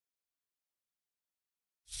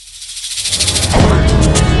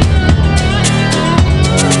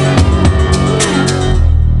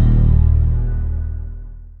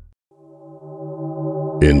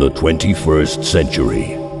In the 21st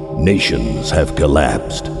century, nations have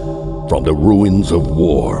collapsed. From the ruins of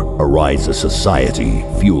war arise a society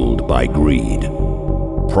fueled by greed.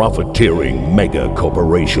 Profiteering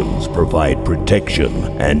mega-corporations provide protection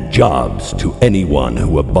and jobs to anyone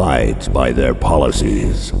who abides by their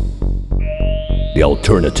policies. The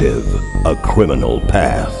alternative, a criminal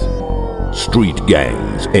path. Street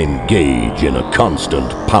gangs engage in a constant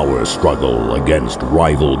power struggle against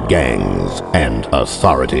rival gangs and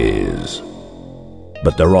authorities.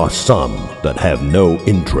 But there are some that have no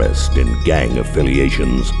interest in gang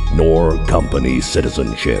affiliations nor company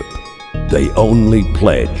citizenship. They only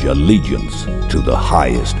pledge allegiance to the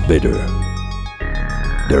highest bidder.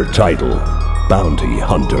 Their title, Bounty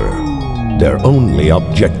Hunter. Their only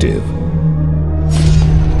objective,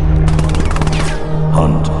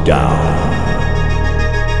 hunt down.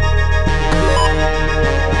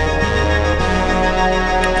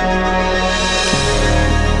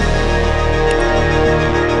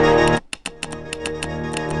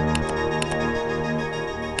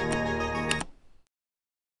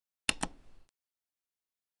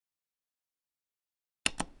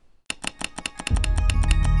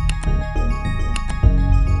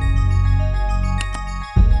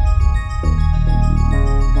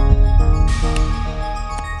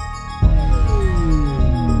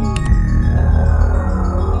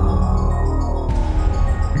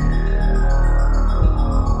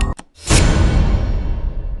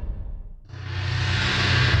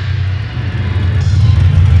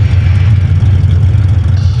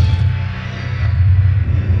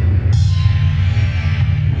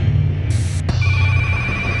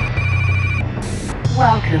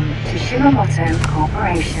 Welcome to Shimamoto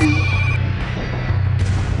Corporation.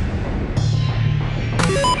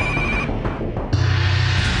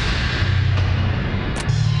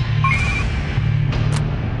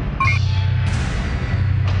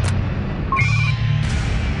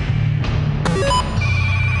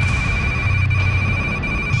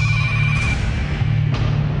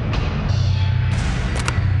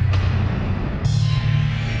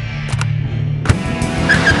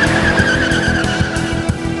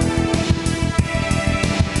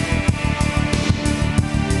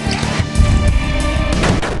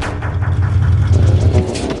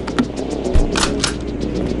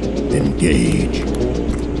 Engage.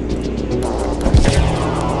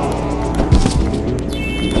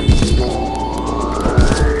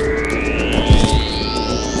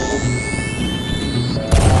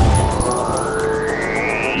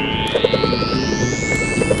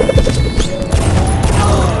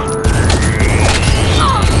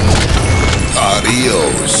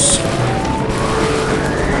 Adios.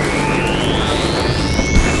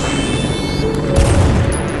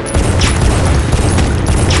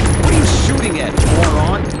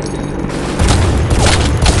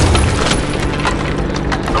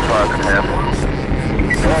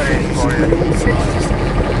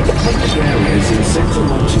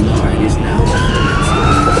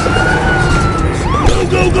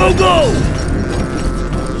 Go, go, go!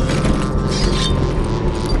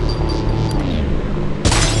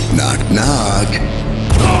 Knock, knock.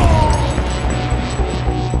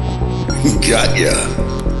 Got ya.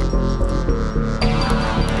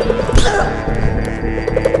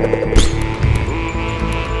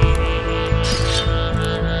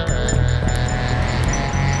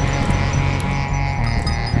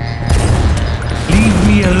 Leave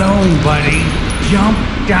me alone, buddy. Jump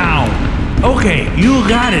down. Okay, you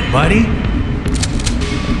got it, buddy.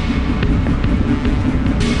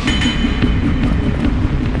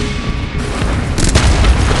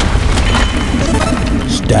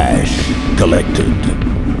 Stash collected.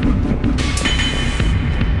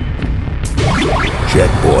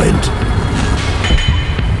 Checkpoint.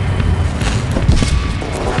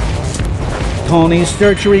 Tony's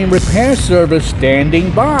Surgery and Repair Service standing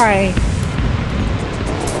by.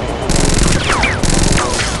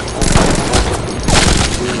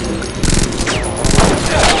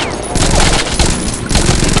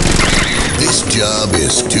 This job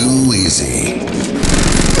is too easy.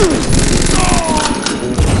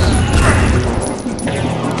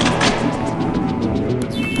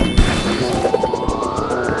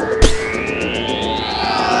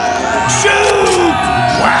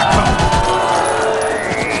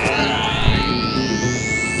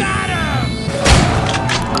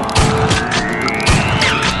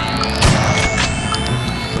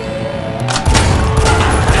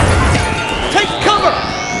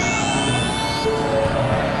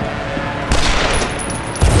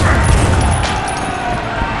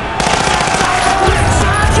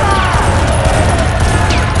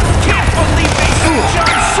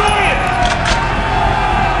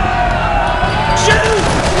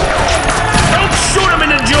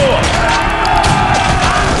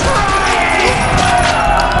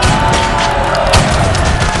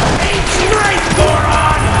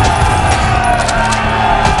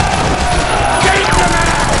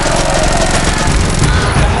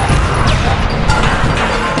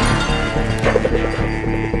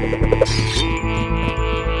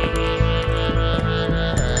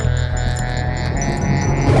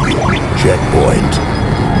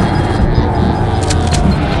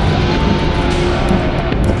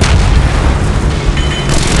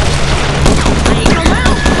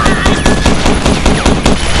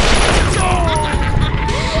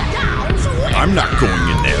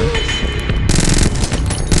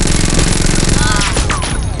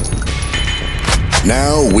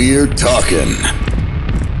 Now we're talking.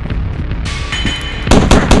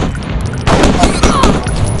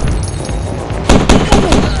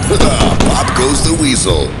 Pop goes the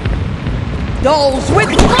weasel. Dolls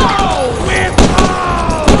with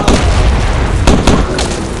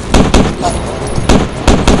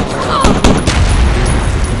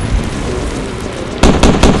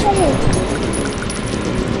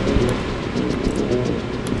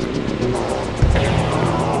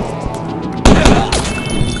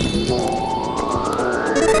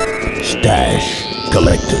Stash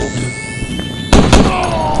collected.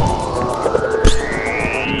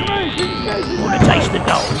 Wanna taste the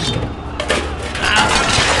dolls?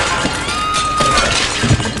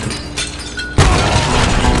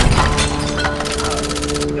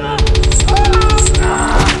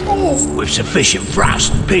 With sufficient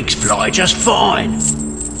thrust, pigs fly just fine.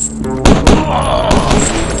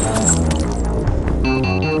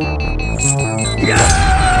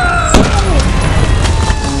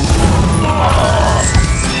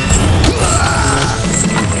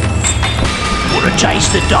 Wanna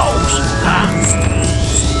taste the dolls, huh?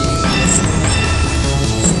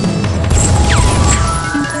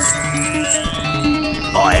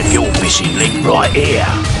 I have your missing link right here.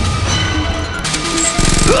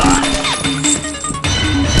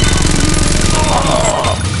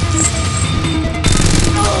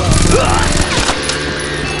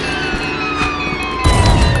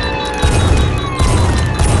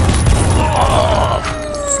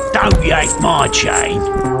 Don't yank my chain.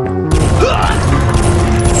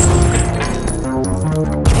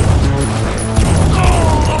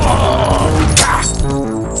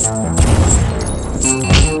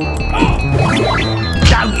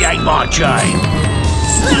 Don't yank my chain.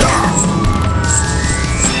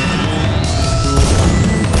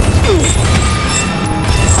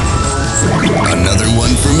 Another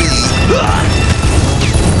one for me.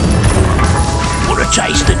 Wanna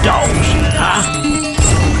taste the dolls, huh?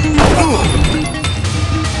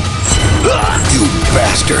 You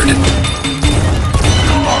bastard.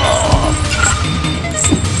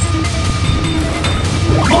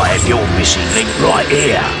 I have your missing link right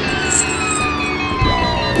here.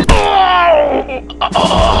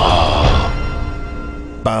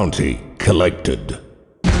 Bounty collected.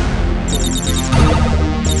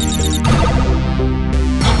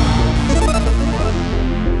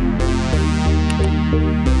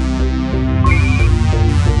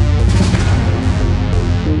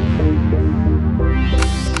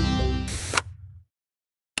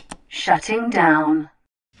 Shutting down.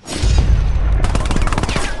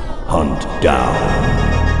 Hunt down.